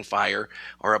Spirit and fire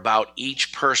are about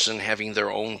each person having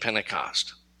their own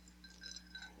Pentecost.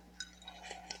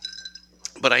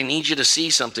 But I need you to see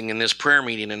something in this prayer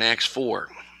meeting in Acts 4.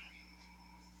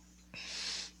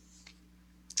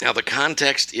 Now, the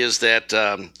context is that,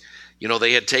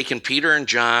 they had taken Peter and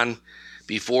John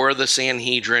before the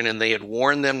Sanhedrin, and they had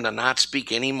warned them to not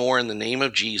speak any more in the name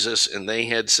of Jesus, and they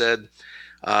had said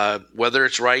whether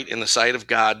it's right in the sight of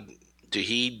God to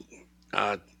heed,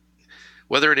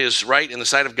 whether it is right in the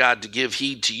sight of God to give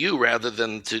heed to you rather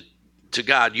than to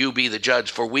God, you be the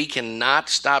judge, for we cannot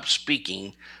stop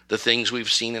speaking the things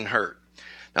we've seen and heard.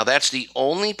 Now, that's the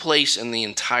only place in the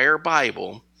entire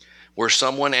Bible where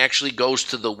someone actually goes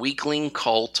to the weakling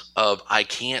cult of I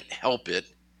can't help it.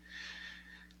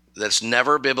 That's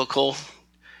never biblical.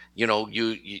 You know,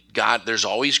 God, there's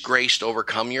always grace to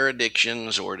overcome your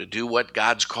addictions or to do what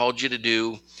God's called you to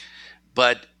do.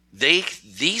 But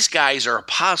these guys are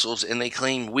apostles and they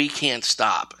claim we can't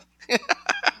stop.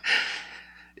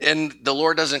 And the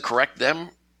Lord doesn't correct them.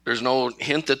 There's no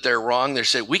hint that they're wrong. They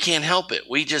say, we can't help it.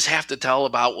 We just have to tell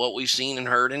about what we've seen and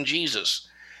heard in Jesus.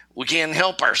 We can't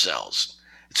help ourselves.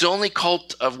 It's the only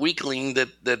cult of weakling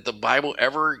that the Bible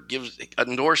ever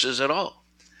endorses at all.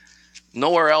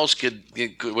 Nowhere else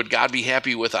would God be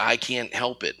happy with a I can't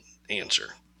help it answer.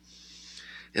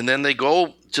 And then they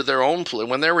go to their own,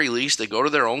 when they're released, they go to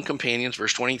their own companions,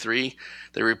 verse 23,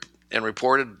 and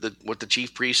reported what the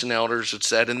chief priests and elders had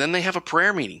said, and then they have a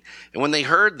prayer meeting. And when they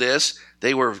heard this,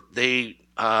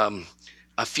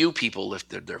 a few people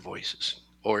lifted their voices.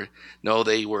 Or, no,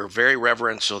 they were very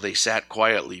reverent, so they sat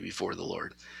quietly before the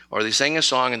Lord. Or they sang a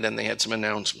song, and then they had some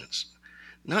announcements.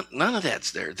 None of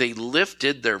that's there. They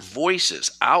lifted their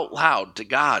voices out loud to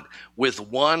God with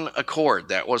one accord.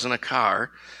 That wasn't a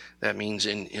car. That means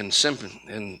in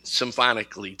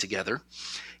symphonically together.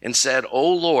 And said,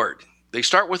 O Lord. They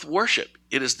start with worship.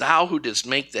 It is thou who didst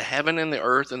make the heaven and the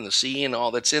earth and the sea and all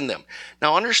that's in them.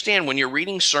 Now understand, when you're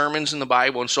reading sermons in the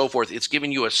Bible and so forth, it's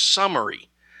giving you a summary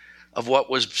of what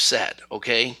was said,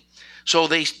 okay? So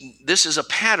this is a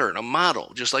pattern, a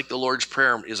model, just like the Lord's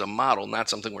Prayer is a model, not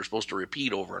something we're supposed to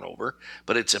repeat over and over,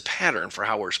 but it's a pattern for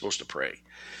how we're supposed to pray.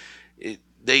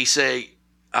 They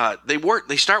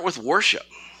start with worship.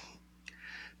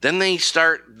 Then they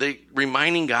start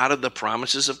reminding God of the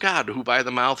promises of God, who by the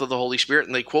mouth of the Holy Spirit,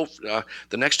 and they quote,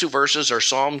 the next two verses are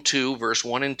Psalm 2, verse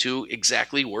 1 and 2,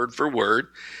 exactly word for word.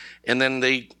 And then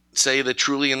they say that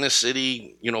truly in this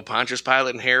city, Pontius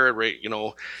Pilate and Herod,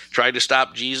 tried to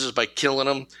stop Jesus by killing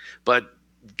him. But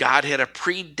God had a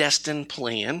predestined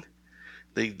plan.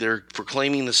 They're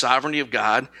proclaiming the sovereignty of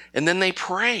God. And then they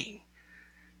pray.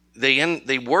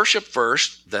 They worship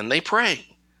first, then they pray.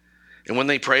 And when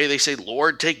they pray, they say,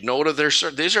 Lord, take note of their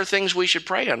service. These are things we should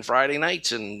pray on Friday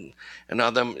nights. And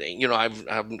them,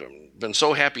 I've been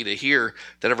so happy to hear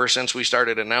that ever since we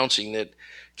started announcing that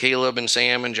Caleb and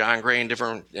Sam and John Gray and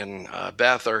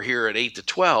Beth are here at 8 to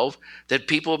 12, that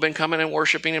people have been coming and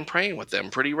worshiping and praying with them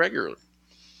pretty regularly.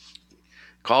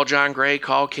 Call John Gray,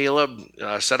 call Caleb,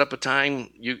 set up a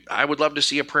time. I would love to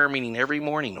see a prayer meeting every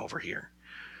morning over here.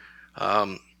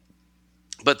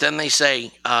 But then they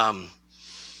say,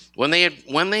 when they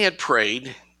had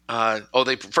prayed,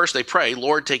 they pray,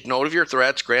 Lord, take note of your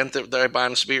threats, grant that thy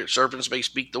bond servants may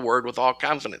speak the word with all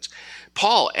confidence.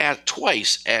 Paul,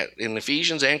 twice in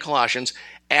Ephesians and Colossians,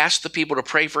 asked the people to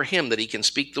pray for him that he can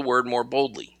speak the word more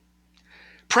boldly.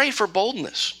 Pray for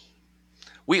boldness.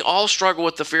 We all struggle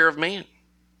with the fear of man.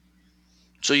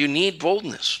 So you need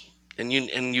boldness, and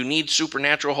you need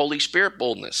supernatural Holy Spirit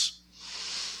boldness.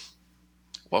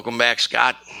 Welcome back,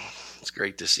 Scott. It's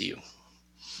great to see you.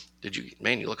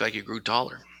 You look like you grew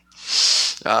taller.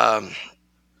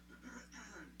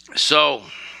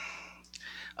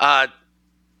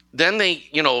 Then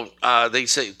they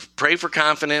say, pray for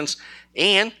confidence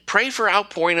and pray for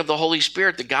outpouring of the Holy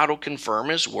Spirit, that God will confirm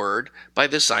his word by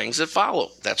the signs that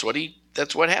follow. That's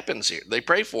what happens here. They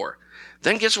pray for.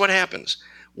 Then guess what happens?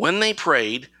 When they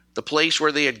prayed, the place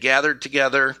where they had gathered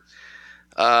together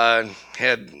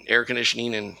had air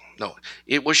conditioning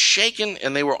it was shaken,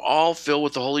 and they were all filled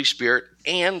with the Holy Spirit,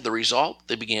 and the result,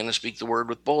 they began to speak the word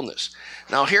with boldness.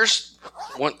 Now, here's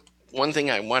one thing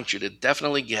I want you to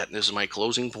definitely get, and this is my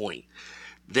closing point.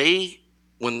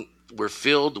 When we're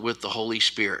filled with the Holy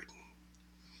Spirit,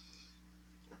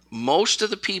 most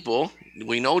of the people,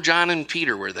 we know John and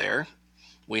Peter were there.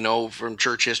 We know from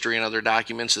church history and other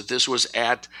documents that this was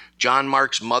at John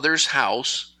Mark's mother's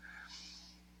house,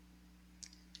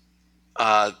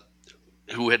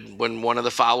 who had been one of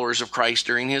the followers of Christ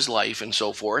during his life and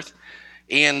so forth.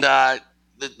 And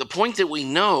the point that we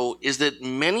know is that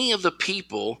many of the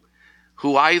people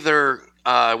who either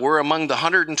were among the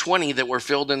 120 that were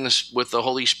filled with the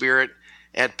Holy Spirit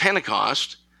at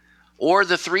Pentecost, or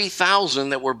the 3,000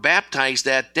 that were baptized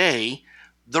that day,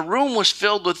 the room was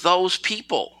filled with those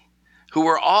people who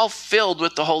were all filled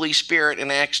with the Holy Spirit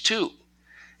in Acts 2.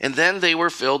 And then they were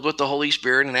filled with the Holy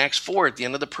Spirit in Acts 4 at the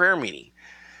end of the prayer meeting.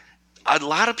 a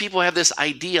lot of people have this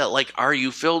idea, like, are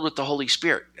you filled with the Holy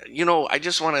Spirit? I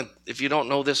just want to, if you don't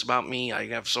know this about me, I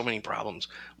have so many problems.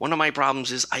 One of my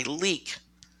problems is I leak.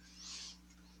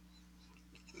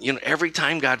 Every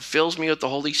time God fills me with the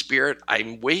Holy Spirit,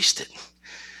 I'm wasted.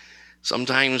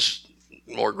 Sometimes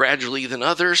more gradually than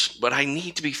others, but I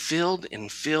need to be filled and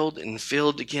filled and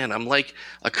filled again. I'm like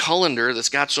a colander that's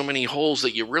got so many holes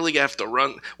that you really have to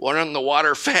run the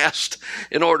water fast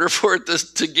in order for it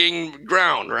to gain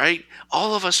ground, right?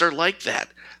 All of us are like that.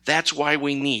 That's why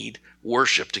we need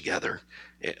worship together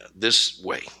this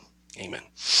way. Amen.